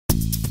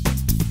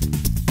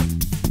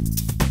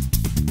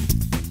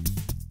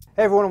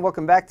Hey everyone, and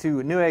welcome back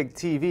to Newegg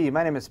TV.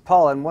 My name is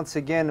Paul, and once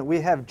again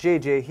we have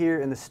JJ here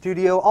in the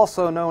studio,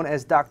 also known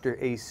as Dr.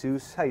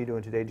 ASUS. How you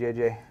doing today,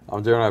 JJ?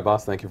 I'm doing all right,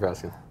 boss. Thank you for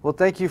asking. Well,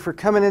 thank you for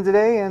coming in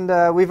today,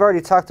 and we've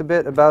already talked a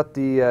bit about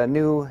the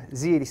new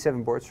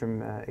Z87 boards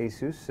from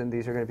ASUS, and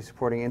these are going to be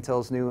supporting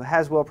Intel's new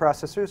Haswell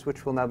processors,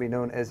 which will now be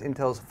known as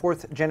Intel's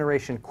 4th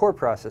generation core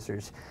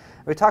processors.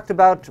 We talked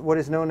about what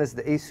is known as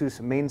the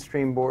ASUS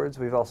Mainstream boards.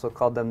 We've also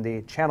called them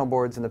the channel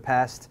boards in the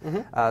past.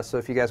 So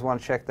if you guys want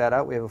to check that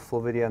out, we have a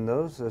full video on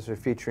those. Those are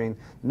featuring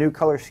new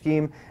color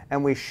scheme,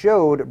 and we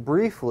showed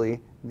briefly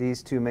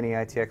these two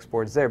Mini-ITX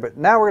boards there. But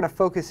now we're going to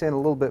focus in a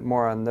little bit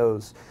more on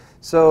those.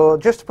 So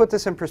just to put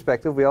this in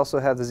perspective, we also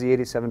have the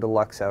Z87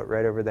 Deluxe out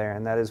right over there,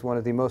 and that is one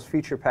of the most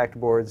feature-packed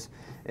boards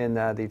in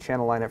the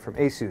channel lineup from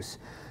ASUS.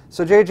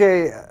 So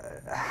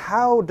JJ,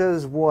 how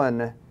does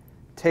one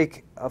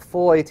take a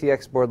full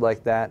ATX board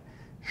like that,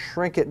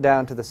 shrink it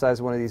down to the size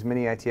of one of these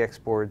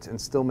Mini-ITX boards, and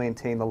still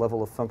maintain the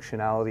level of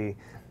functionality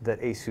that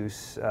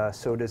ASUS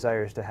so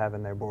desires to have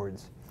in their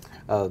boards?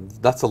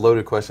 That's a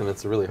loaded question.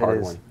 It's a really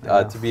hard one.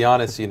 To be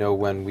honest, you know,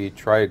 when we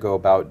try to go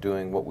about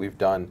doing what we've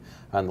done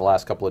in the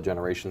last couple of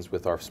generations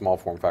with our small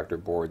form factor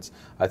boards,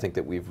 I think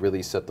that we've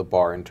really set the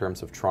bar in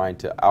terms of trying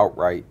to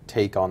outright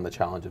take on the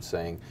challenge of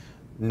saying,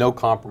 no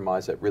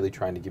compromise at really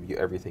trying to give you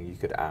everything you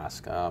could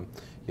ask.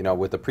 You know,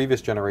 with the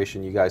previous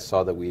generation, you guys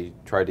saw that we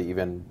tried to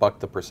even buck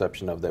the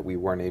perception of that we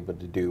weren't able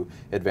to do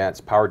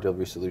advanced power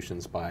delivery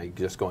solutions by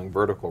just going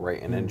vertical,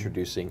 right, and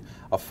introducing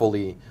a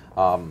fully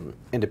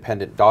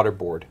independent daughter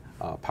board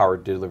power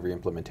delivery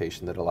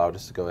implementation that allowed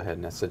us to go ahead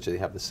and essentially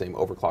have the same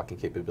overclocking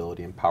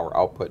capability and power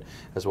output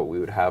as what we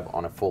would have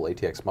on a full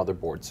ATX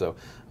motherboard. So,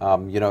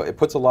 you know, it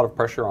puts a lot of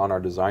pressure on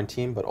our design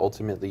team, but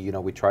ultimately, you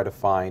know, we try to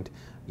find,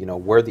 you know,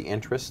 where the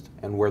interest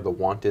and where the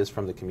want is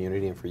from the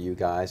community and for you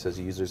guys as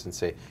users, and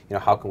say, you know,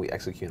 how can we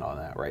execute on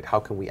that, right? How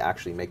can we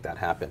actually make that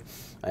happen?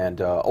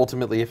 And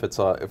ultimately, if it's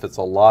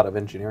a lot of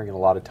engineering and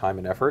a lot of time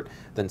and effort,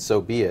 then so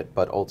be it.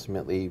 But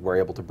ultimately, we're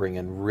able to bring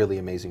in really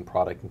amazing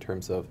product in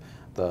terms of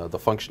the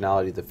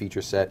functionality, the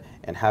feature set,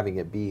 and having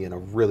it be in a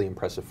really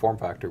impressive form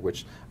factor,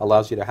 which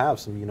allows you to have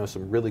some, you know,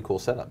 some really cool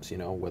setups. You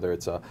know, whether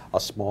it's a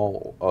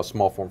small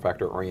form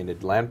factor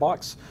oriented LAN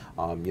box,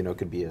 you know, it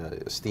could be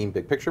a Steam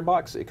big picture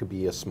box, it could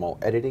be a small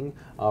editing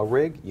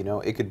rig. You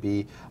know, it could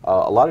be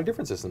a lot of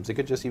different systems. It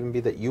could just even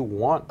be that you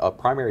want a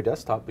primary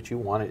desktop, but you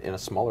want it in a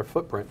smaller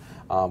footprint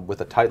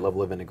with a tight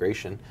level of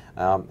integration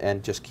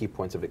and just key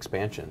points of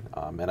expansion.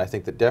 And I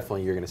think that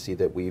definitely you're going to see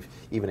that we've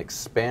even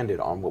expanded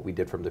on what we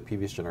did from the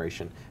previous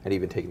generation, and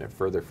even taking it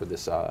further for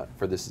this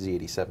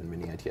Z87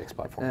 Mini-ITX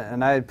platform.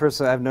 And I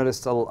personally, I've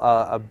noticed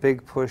a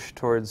big push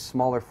towards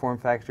smaller form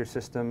factor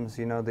systems.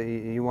 You know, that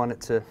you want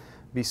it to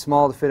be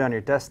small to fit on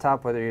your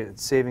desktop, whether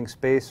it's saving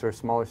space or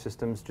smaller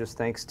systems, just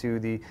thanks to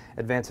the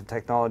advance of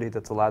technology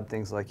that's allowed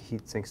things like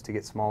heat sinks to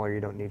get smaller.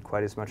 You don't need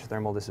quite as much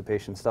thermal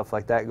dissipation, stuff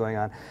like that going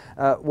on.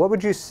 What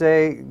would you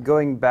say,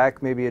 going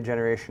back maybe a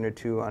generation or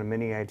two on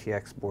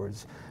Mini-ITX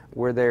boards,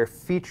 were there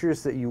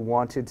features that you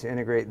wanted to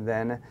integrate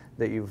then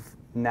that you've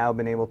now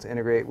been able to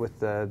integrate with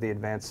the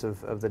advance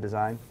of the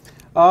design?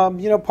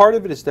 You know, part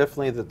of it is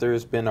definitely that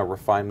there's been a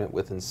refinement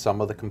within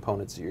some of the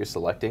components that you're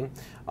selecting,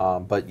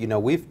 but you know,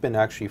 we've been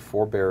actually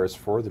forebearers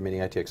for the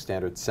Mini-ITX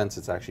standard since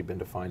it's actually been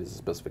defined as a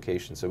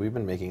specification. So we've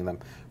been making them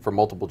for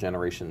multiple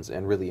generations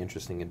in really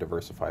interesting and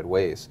diversified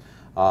ways.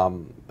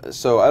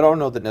 So I don't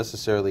know that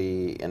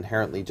necessarily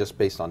inherently just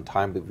based on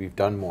time that we've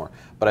done more,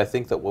 but I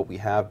think that what we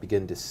have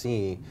begun to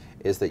see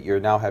is that you're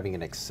now having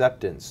an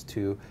acceptance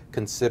to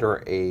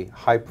consider a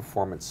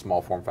high-performance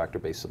small form factor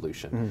based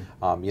solution.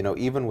 You know,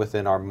 even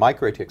within our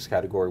micro ATX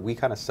category, we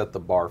kind of set the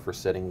bar for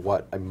setting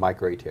what a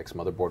micro ATX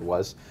motherboard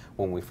was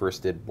when we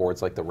first did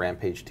boards like the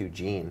Rampage 2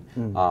 Gene,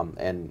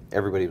 and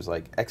everybody was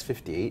like,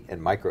 X58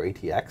 and micro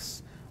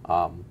ATX?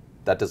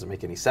 That doesn't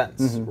make any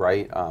sense,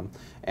 right?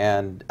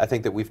 And I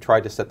think that we've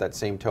tried to set that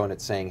same tone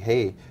at saying,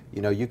 hey,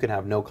 you know, you can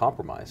have no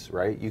compromise,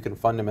 right? You can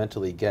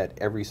fundamentally get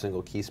every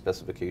single key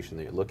specification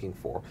that you're looking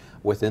for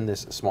within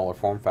this smaller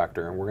form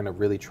factor, and we're going to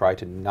really try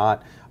to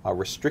not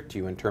restrict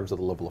you in terms of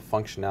the level of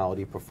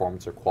functionality,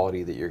 performance, or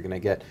quality that you're going to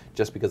get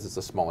just because it's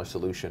a smaller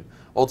solution.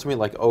 Ultimately,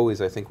 like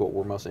always, I think what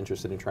we're most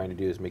interested in trying to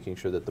do is making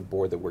sure that the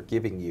board that we're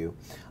giving you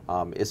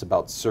is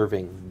about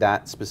serving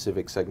that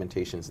specific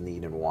segmentation's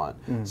need and want.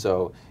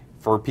 So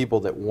for people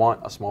that want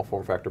a small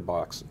form factor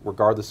box,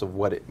 regardless of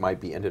what it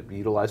might be ended up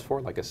utilized for,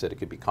 like I said, it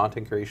could be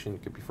content creation,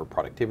 it could be for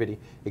productivity,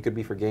 it could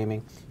be for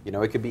gaming, you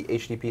know, it could be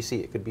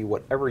HDPC, it could be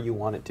whatever you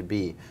want it to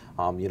be.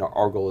 You know,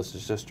 our goal is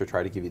just to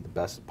try to give you the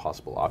best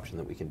possible option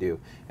that we can do,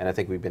 and I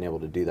think we've been able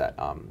to do that.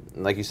 And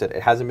like you said,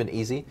 it hasn't been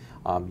easy,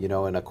 you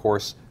know, and of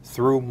course,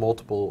 through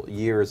multiple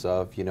years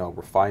of, you know,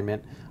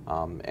 refinement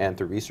and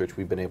through research,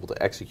 we've been able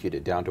to execute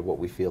it down to what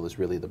we feel is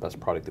really the best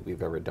product that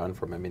we've ever done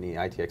from a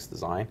Mini-ITX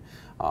design.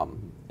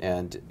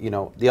 And you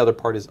know, the other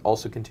part is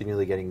also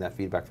continually getting that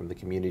feedback from the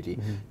community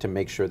to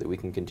make sure that we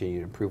can continue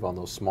to improve on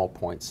those small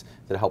points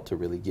that help to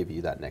really give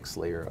you that next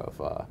layer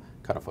of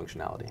kind of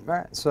functionality. All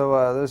right, so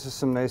those are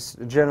some nice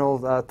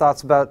general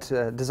thoughts about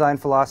design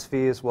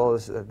philosophy, as well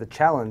as the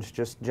challenge,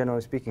 just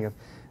generally speaking,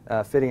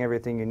 of fitting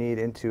everything you need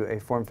into a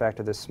form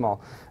factor this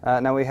small.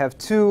 Now we have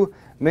two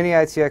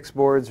Mini-ITX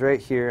boards right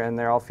here, and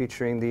they're all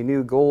featuring the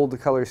new gold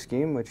color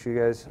scheme, which you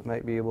guys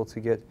might be able to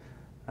get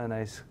a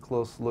nice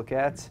close look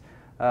at.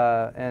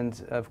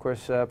 And of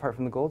course, apart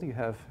from the gold, you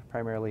have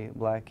primarily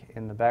black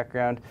in the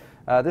background.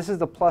 This is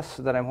the Plus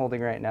that I'm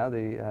holding right now,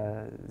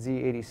 the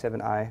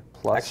Z87i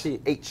Plus.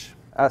 Actually, H.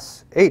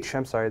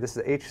 I'm sorry, this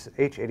is the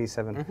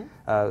H87.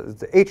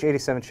 The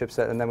H87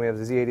 chipset, and then we have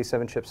the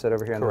Z87 chipset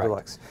over here on the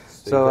Deluxe.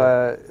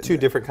 So two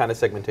different kind of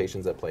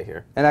segmentations at play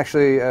here. And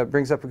actually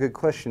brings up a good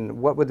question.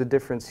 What would the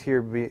difference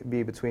here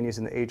be between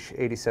using the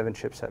H87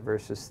 chipset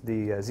versus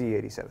the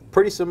Z87?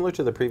 Pretty similar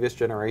to the previous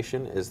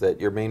generation, is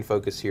that your main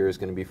focus here is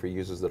going to be for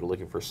users that are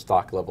looking for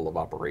stock level of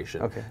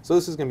operation. Okay. So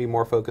this is going to be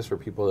more focused for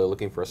people that are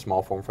looking for a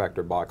small form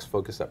factor box,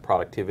 focused at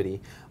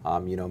productivity,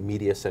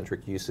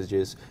 media-centric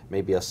usages,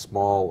 maybe a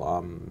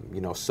small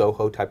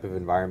Soho type of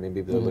environment.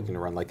 Maybe they're looking to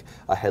run like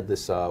a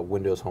headless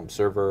Windows home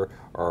server,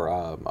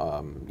 or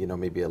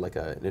maybe like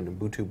an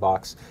Ubuntu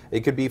box. It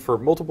could be for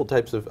multiple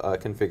types of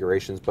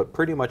configurations, but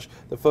pretty much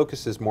the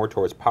focus is more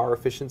towards power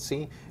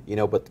efficiency,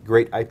 but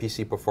great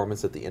IPC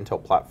performance that the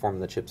Intel platform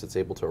and the chipset's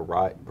able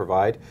to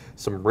provide.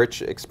 Some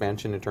rich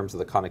expansion in terms of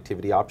the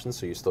connectivity options,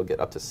 so you still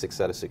get up to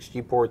 6 out of 6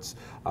 G ports.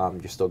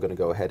 You're still going to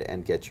go ahead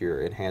and get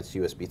your enhanced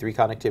USB 3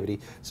 connectivity.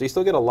 So you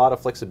still get a lot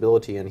of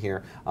flexibility in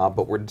here,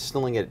 but we're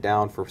distilling it down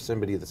for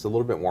somebody that's a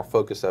little bit more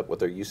focused at what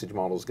their usage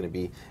model is going to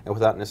be, and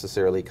without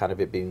necessarily kind of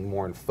it being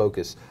more in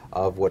focus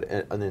of what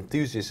an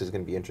enthusiast is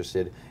going to be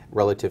interested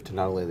relative to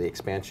not only the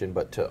expansion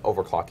but to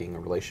overclocking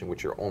in relation,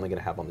 which you're only going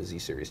to have on the Z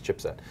series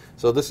chipset.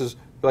 So this is,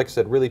 like I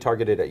said, really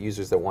targeted at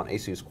users that want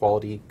ASUS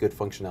quality, good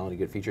functionality,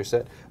 good feature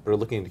set, but are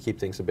looking to keep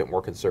things a bit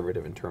more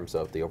conservative in terms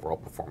of the overall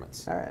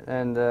performance. All right,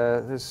 and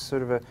there's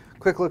sort of a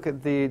quick look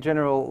at the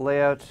general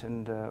layout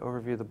and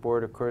overview of the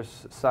board. Of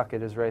course,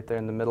 socket is right there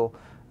in the middle.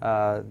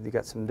 You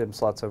got some DIMM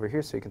slots over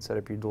here, so you can set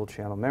up your dual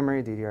channel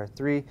memory,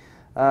 DDR3.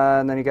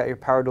 And then you got your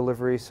power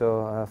delivery,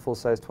 so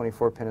full-size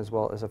 24-pin as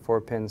well as a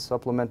 4-pin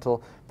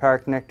supplemental power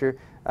connector.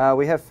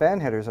 We have fan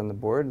headers on the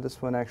board.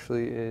 This one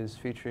actually is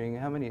featuring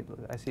how many?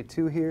 I see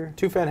 2 here.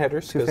 2 fan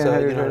headers, because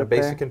in a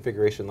basic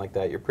configuration like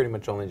that, you're pretty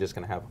much only just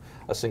going to have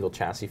a single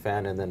chassis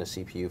fan and then a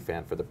CPU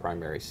fan for the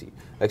primary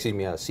a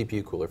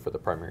CPU cooler for the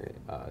primary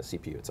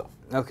CPU itself.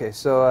 Okay,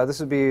 so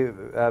this would be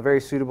very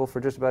suitable for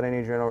just about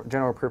any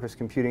general purpose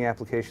computing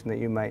application that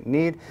you might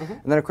need.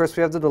 And then of course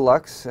we have the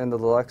Deluxe, and the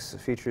Deluxe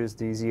features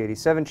the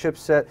Z87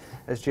 chipset,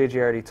 as JJ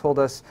already told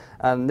us.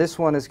 This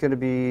one is going to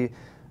be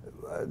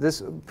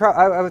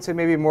I would say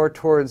maybe more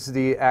towards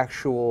the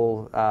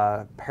actual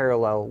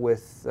parallel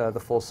with the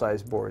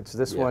full-size boards.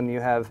 This one you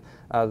have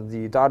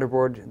the daughter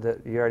board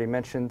that you already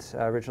mentioned,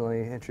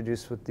 originally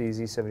introduced with the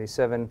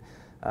Z77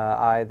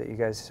 I that you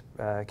guys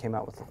came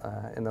out with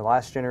in the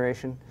last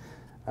generation.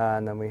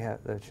 And then we have,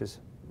 which is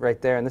right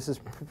there, and this is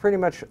pretty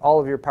much all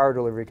of your power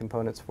delivery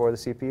components for the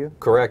CPU?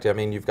 Correct. I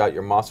mean, you've got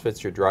your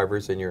MOSFETs, your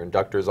drivers, and your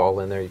inductors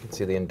all in there. You can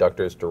see the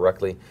inductors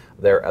directly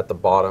there at the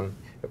bottom.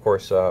 Of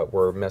course,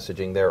 we're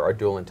messaging there our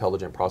dual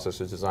intelligent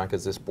processors design,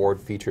 because this board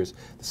features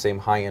the same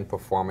high-end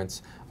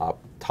performance,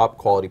 top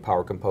quality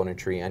power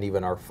componentry, and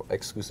even our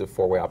exclusive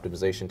 4-way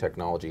optimization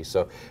technology.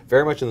 So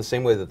very much in the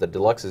same way that the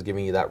Deluxe is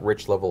giving you that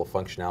rich level of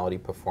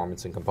functionality,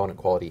 performance, and component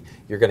quality,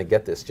 you're going to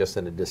get this just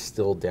in a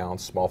distilled down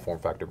small form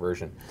factor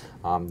version.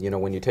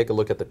 When you take a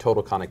look at the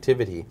total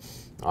connectivity,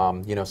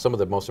 some of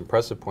the most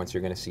impressive points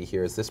you're going to see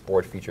here is this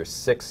board features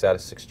 6 out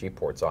of 6 G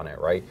ports on it,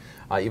 right?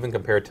 Even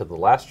compared to the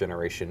last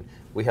generation,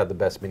 we had the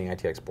best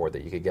Mini-ITX board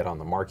that you could get on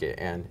the market,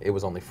 and it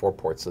was only 4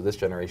 ports. So this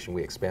generation,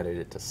 we expanded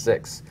it to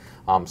 6.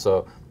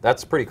 So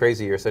that's pretty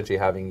crazy. You're essentially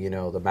having,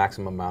 the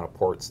maximum amount of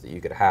ports that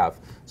you could have.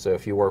 So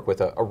if you work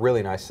with a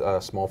really nice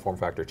small form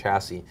factor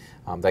chassis,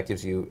 that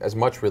gives you as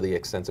much really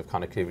extensive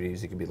connectivity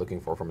as you could be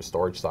looking for from a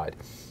storage side.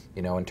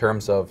 In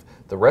terms of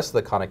the rest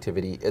of the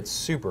connectivity, it's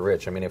super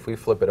rich. I mean, if we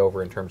flip it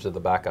over in terms of the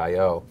back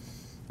I/O,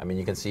 I mean,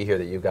 you can see here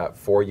that you've got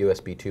 4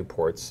 USB 2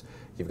 ports.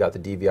 You've got the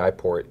DVI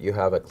port. You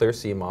have a clear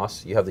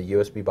CMOS. You have the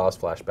USB BIOS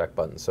flashback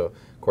button. So,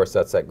 of course,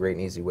 that's that great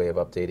and easy way of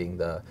updating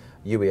the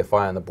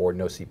UEFI on the board.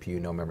 No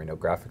CPU, no memory, no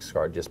graphics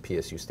card, just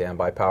PSU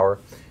standby power.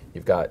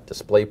 You've got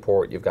display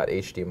port. You've got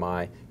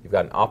HDMI. You've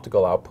got an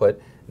optical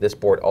output. This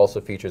board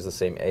also features the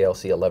same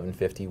ALC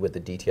 1150 with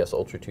the DTS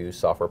Ultra 2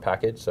 software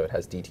package. So it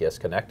has DTS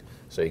Connect.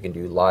 So you can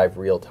do live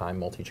real-time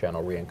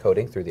multi-channel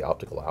re-encoding through the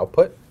optical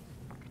output.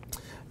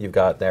 You've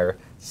got there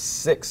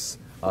 6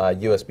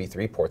 USB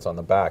 3 ports on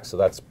the back, so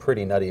that's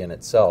pretty nutty in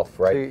itself,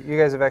 right? So you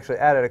guys have actually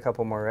added a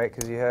couple more, right?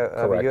 Because you have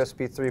a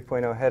USB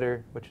 3.0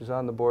 header, which is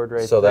on the board right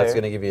there. So that's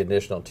going to give you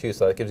additional 2,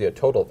 so that gives you a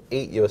total of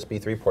 8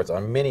 USB 3 ports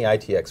on a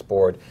Mini-ITX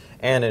board,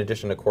 and in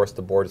addition, of course,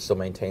 the board still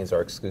maintains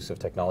our exclusive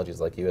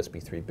technologies like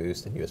USB 3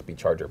 Boost and USB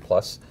Charger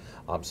Plus,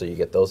 so you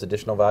get those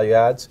additional value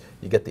adds.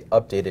 You get the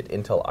updated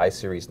Intel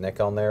iSeries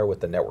NIC on there with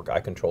the network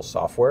iControl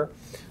software.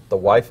 the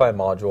Wi-Fi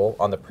module.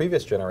 On the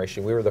previous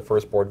generation, we were the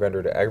first board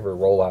vendor to ever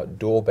roll out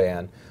dual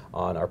band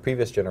on our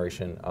previous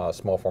generation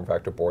small form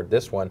factor board.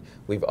 This one,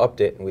 we've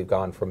upped it and we've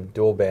gone from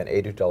dual band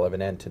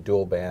 802.11n to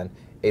dual band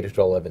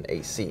 802.11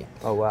 AC.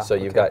 Oh wow. So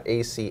you've got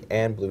AC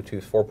and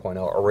Bluetooth 4.0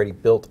 already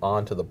built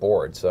onto the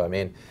board. So I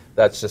mean,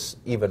 that's just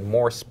even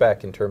more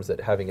spec in terms of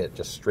having it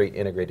just straight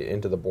integrated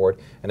into the board,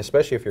 and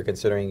especially if you're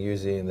considering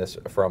using this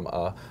from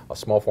a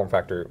small form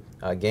factor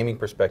gaming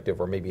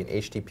perspective, or maybe an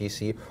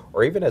HTPC,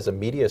 or even as a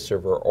media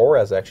server, or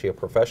as actually a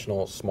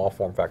professional small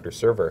form factor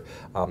server,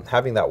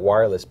 having that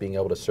wireless being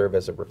able to serve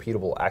as a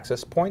repeatable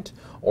access point,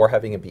 or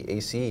having it be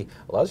AC,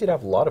 allows you to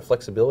have a lot of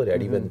flexibility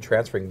at even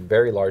transferring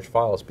very large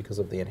files because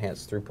of the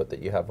enhanced throughput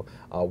that you have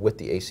with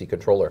the AC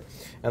controller.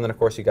 And then of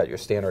course you got your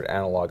standard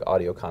analog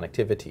audio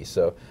connectivity.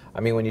 So I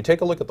mean, when you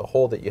take a look at the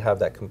whole, that you have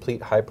that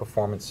complete high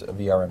performance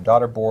VRM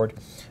daughter board,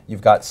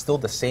 you've got still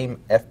the same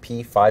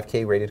FP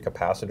 5K rated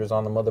capacitors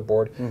on the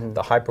motherboard,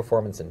 the high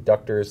performance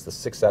inductors, the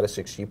 6 out of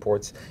 6 G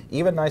ports,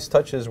 even nice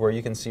touches where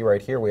you can see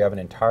right here we have an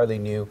entirely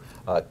new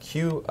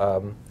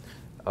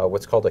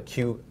what's called a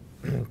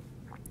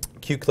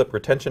Q-clip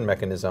retention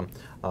mechanism.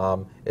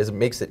 It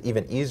makes it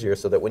even easier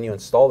so that when you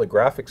install the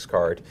graphics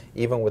card,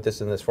 even with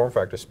this in this form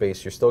factor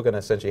space, you're still going to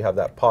essentially have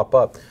that pop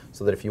up,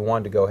 so that if you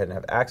wanted to go ahead and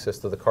have access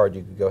to the card,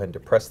 you could go ahead and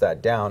depress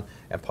that down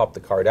and pop the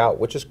card out,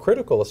 which is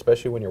critical,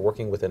 especially when you're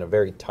working within a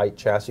very tight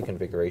chassis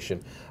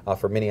configuration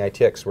for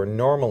Mini-ITX, where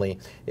normally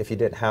if you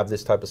didn't have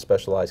this type of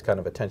specialized kind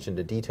of attention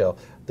to detail,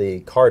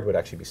 the card would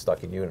actually be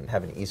stuck in you and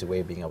have an easy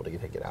way of being able to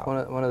take it out.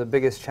 One of the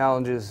biggest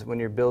challenges when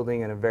you're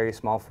building in a very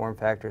small form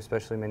factor,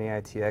 especially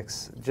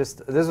Mini-ITX, this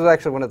was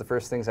actually one of the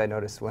first things I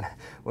noticed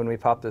when we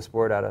popped this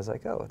board out. I was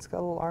like, oh, it's got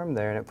a little arm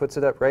there, and it puts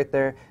it up right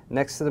there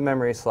next to the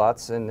memory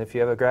slots, and if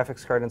you have a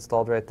graphics card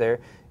installed right there,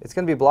 it's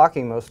going to be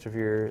blocking most of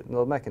your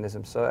little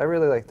mechanisms. So I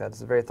really like that.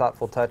 It's a very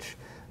thoughtful touch.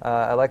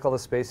 I like all the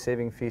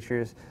space-saving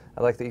features.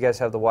 I like that you guys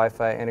have the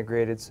Wi-Fi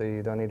integrated, so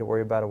you don't need to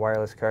worry about a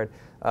wireless card.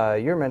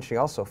 You're mentioning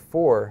also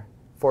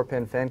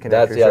four-pin fan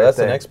connectors. That's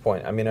the next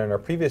point. I mean, in our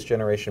previous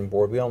generation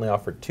board, we only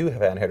offered 2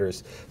 fan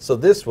headers, so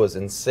this was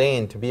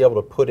insane to be able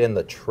to put in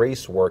the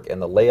trace work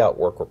and the layout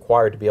work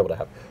required to be able to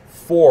have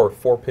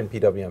 4-pin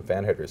PWM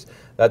fan headers.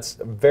 That's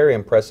very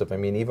impressive. I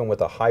mean, even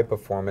with a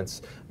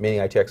high-performance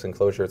Mini-ITX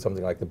enclosure,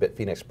 something like the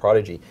BitPhoenix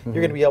Prodigy, you're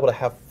going to be able to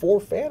have 4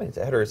 fan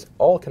headers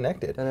all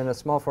connected. And in a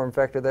small form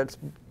factor, that's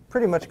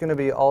pretty much going to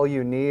be all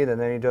you need,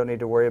 and then you don't need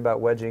to worry about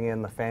wedging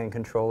in the fan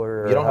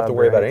controller. You don't have to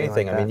worry about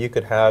anything. I mean, you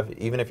could have,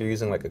 even if you're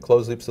using like a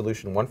closed loop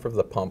solution, 1 for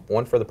the pump,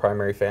 1 for the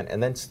primary fan,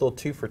 and then still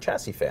 2 for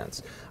chassis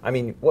fans. I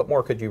mean, what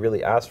more could you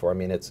really ask for? I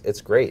mean,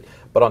 it's great.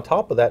 But on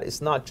top of that,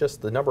 it's not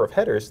just the number of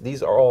headers.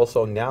 These are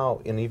also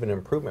now an even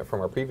improvement from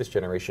our previous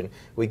generation.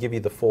 We give you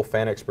the full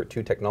Fan Expert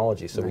 2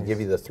 technology. So we give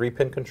you the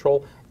 3-pin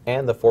control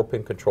and the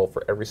 4-pin control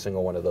for every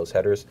single one of those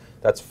headers.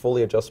 That's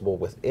fully adjustable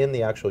within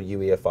the actual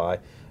UEFI,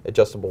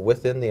 adjustable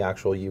within the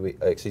actual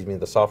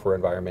the software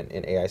environment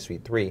in AI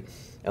Suite 3.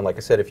 And like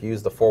I said, if you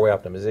use the 4-way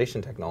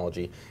optimization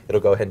technology,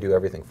 it'll go ahead and do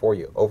everything for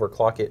you.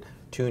 Overclock it,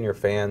 tune your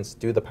fans,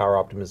 do the power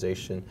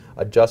optimization,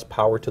 adjust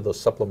power to those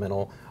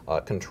supplemental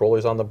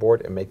controllers on the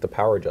board, and make the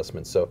power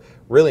adjustments. So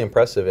really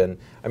impressive. And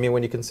I mean,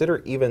 when you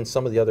consider even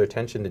some of the other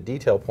attention to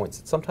detail points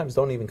that sometimes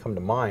don't even come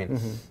to mind,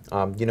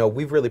 you know,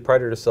 we've really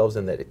prided ourselves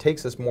in that it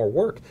takes us more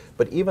work,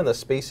 but even the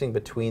spacing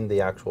between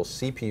the actual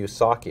CPU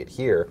socket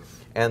here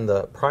and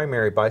the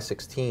primary by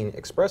 16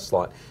 express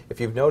slot, if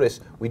you've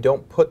noticed, we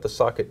don't put the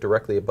socket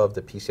directly above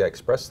the PCI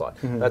Express slot.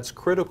 That's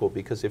critical,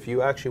 because if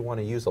you actually want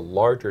to use a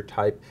larger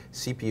type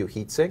CPU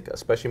heatsink,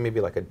 especially maybe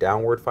like a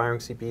downward firing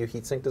CPU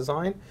heatsink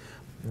design,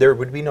 there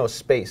would be no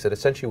space. It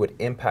essentially would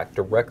impact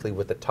directly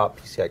with the top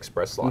PCI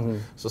Express slot.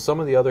 So some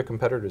of the other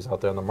competitors out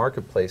there in the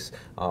marketplace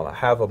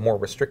have a more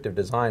restrictive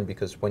design,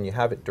 because when you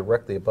have it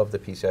directly above the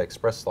PCI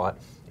Express slot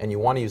and you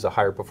want to use a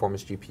higher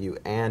performance GPU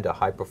and a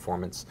high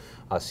performance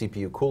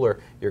CPU cooler,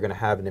 you're going to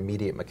have an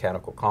immediate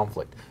mechanical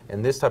conflict.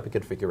 In this type of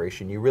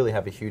configuration, you really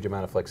have a huge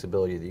amount of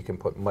flexibility that you can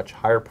put much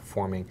higher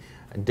performing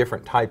and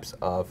different types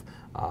of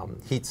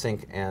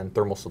heatsink and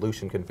thermal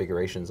solution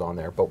configurations on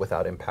there, but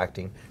without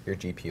impacting your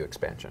GPU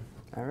expansion.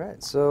 All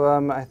right, so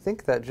I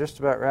think that just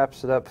about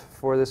wraps it up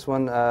for this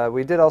one.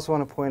 We did also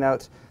want to point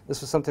out,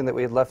 this was something that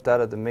we had left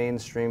out of the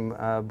mainstream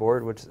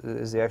board, which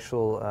is the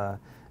actual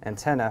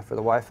antenna for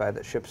the Wi-Fi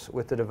that ships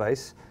with the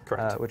device.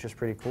 Correct. Which is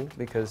pretty cool,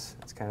 because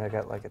it's kind of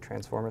got like a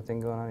transformer thing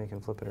going on. You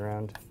can flip it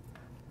around,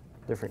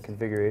 different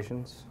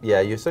configurations.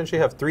 Yeah, you essentially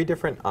have 3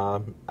 different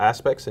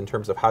aspects in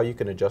terms of how you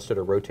can adjust it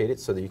or rotate it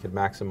so that you can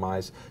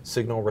maximize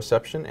signal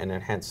reception and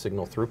enhance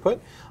signal throughput.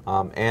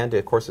 And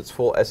of course, it's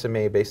full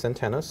SMA-based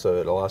antenna, so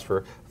it allows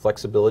for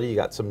flexibility. You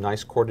got some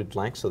nice corded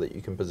lengths so that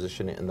you can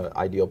position it in the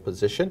ideal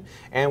position.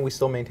 And we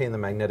still maintain the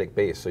magnetic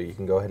base, so you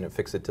can go ahead and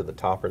fix it to the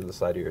top or to the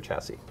side of your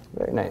chassis.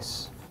 Very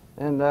nice.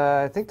 And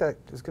I think that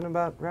is going to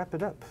about wrap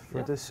it up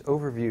for this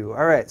overview.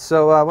 All right,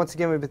 so once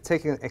again, we've been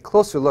taking a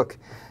closer look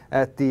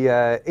at the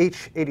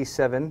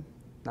H87,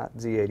 not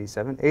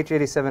Z87,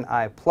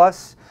 H87i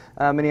Plus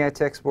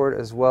Mini-ITX board,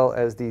 as well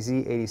as the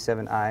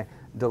Z87i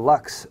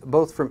Deluxe,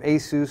 both from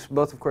ASUS,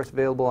 both of course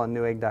available on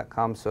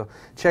Newegg.com. So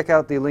check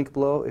out the link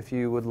below if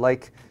you would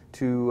like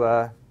to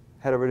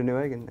head over to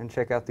Newegg and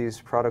check out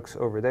these products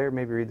over there,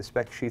 maybe read the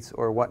spec sheets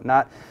or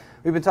whatnot.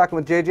 We've been talking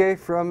with JJ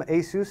from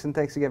ASUS, and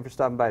thanks again for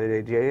stopping by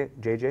today,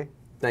 JJ.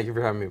 Thank you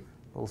for having me.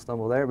 A little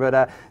stumble there,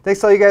 but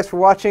thanks to all you guys for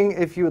watching.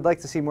 If you would like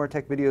to see more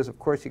tech videos, of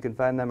course, you can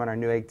find them on our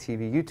Newegg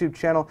TV YouTube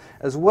channel,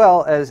 as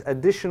well as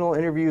additional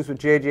interviews with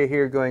JJ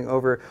here going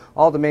over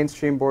all the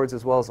mainstream boards,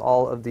 as well as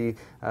all of the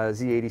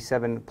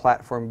Z87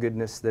 platform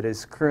goodness that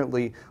is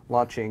currently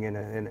launching in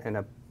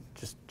a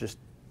just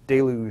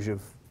deluge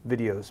of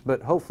videos.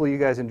 But hopefully you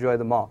guys enjoy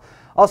them all.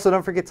 Also,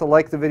 don't forget to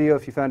like the video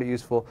if you found it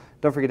useful.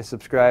 Don't forget to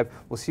subscribe.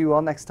 We'll see you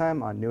all next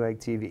time on Newegg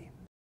TV.